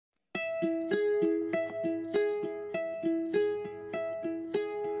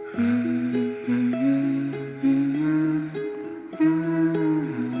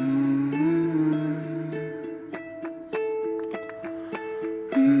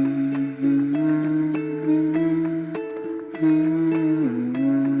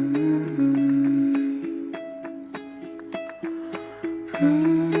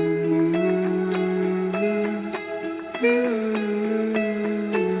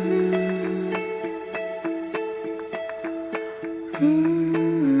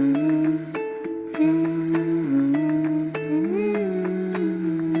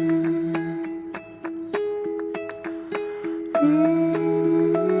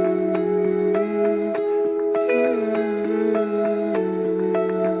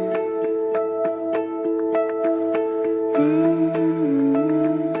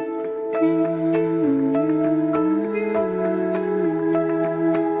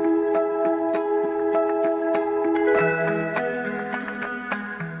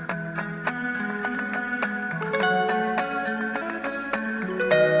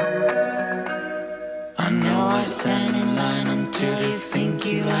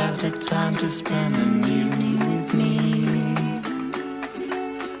find a time to spend an evening with me.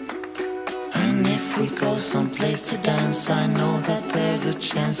 And if we go someplace to dance, I know that there's a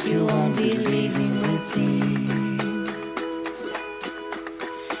chance you won't be leaving with me.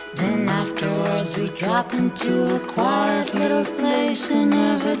 Then afterwards we drop into a quiet little place and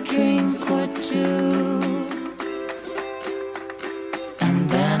have a drink or two. And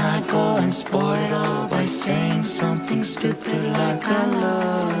then I go and spoil it all by saying something stupid like I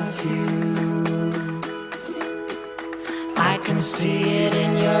love you. I can see it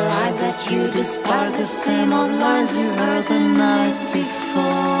in your eyes that you despise the same old lines you heard the night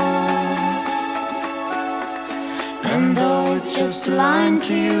before. And though it's just a line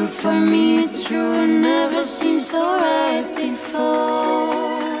to you, for me it's true and never seemed so right before.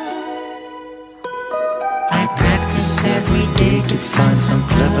 I practice every day to find some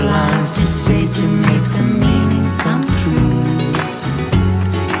clever lines to say to make the meaning come through.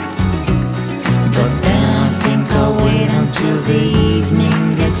 But then I think I'll wait until the evening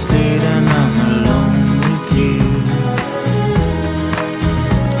gets late and I'm alone with you.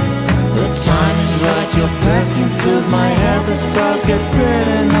 The time is right, your perfume fills my hair, the stars get red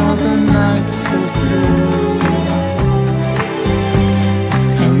and all the nights so blue.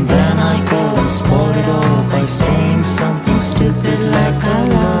 And then I go and spoil it all by saying something stupid like I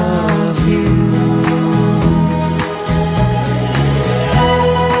love you.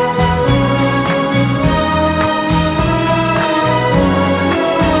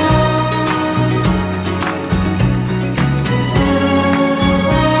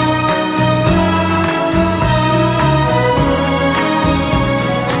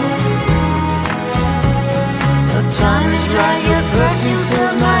 Time is right, your perfume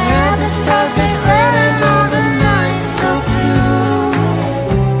fills my hair, the stars get red and all the nights so blue.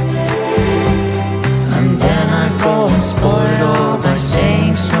 And then I go and spoil it all by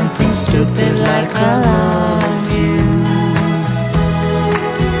saying something stupid like I love you.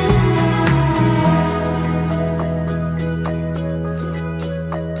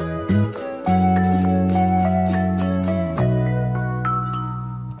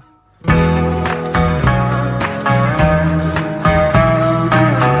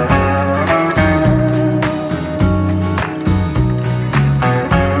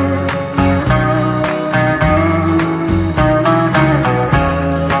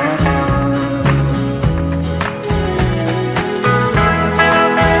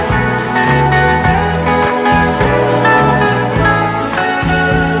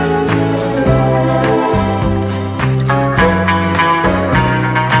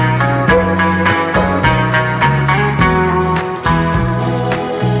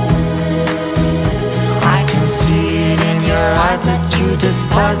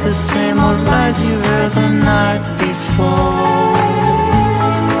 Despise the same old lies you heard the night before.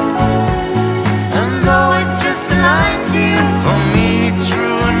 And though it's just a line to you, for me it's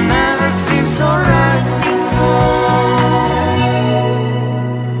true and never seemed so right before.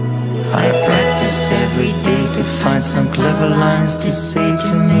 I practice every day to find some clever lines to say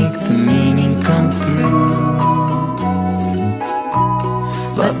to make the meaning come through.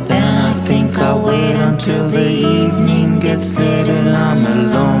 But then I think I'll wait until the evening gets late and I'm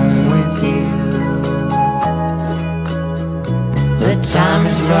alone with you. The time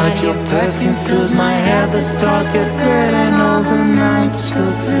is right, your perfume fills my hair, the stars get red and all the nights so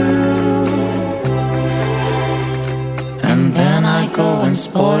blue. And then I go and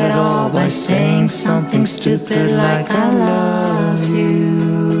spoil it all by saying something stupid like I love you.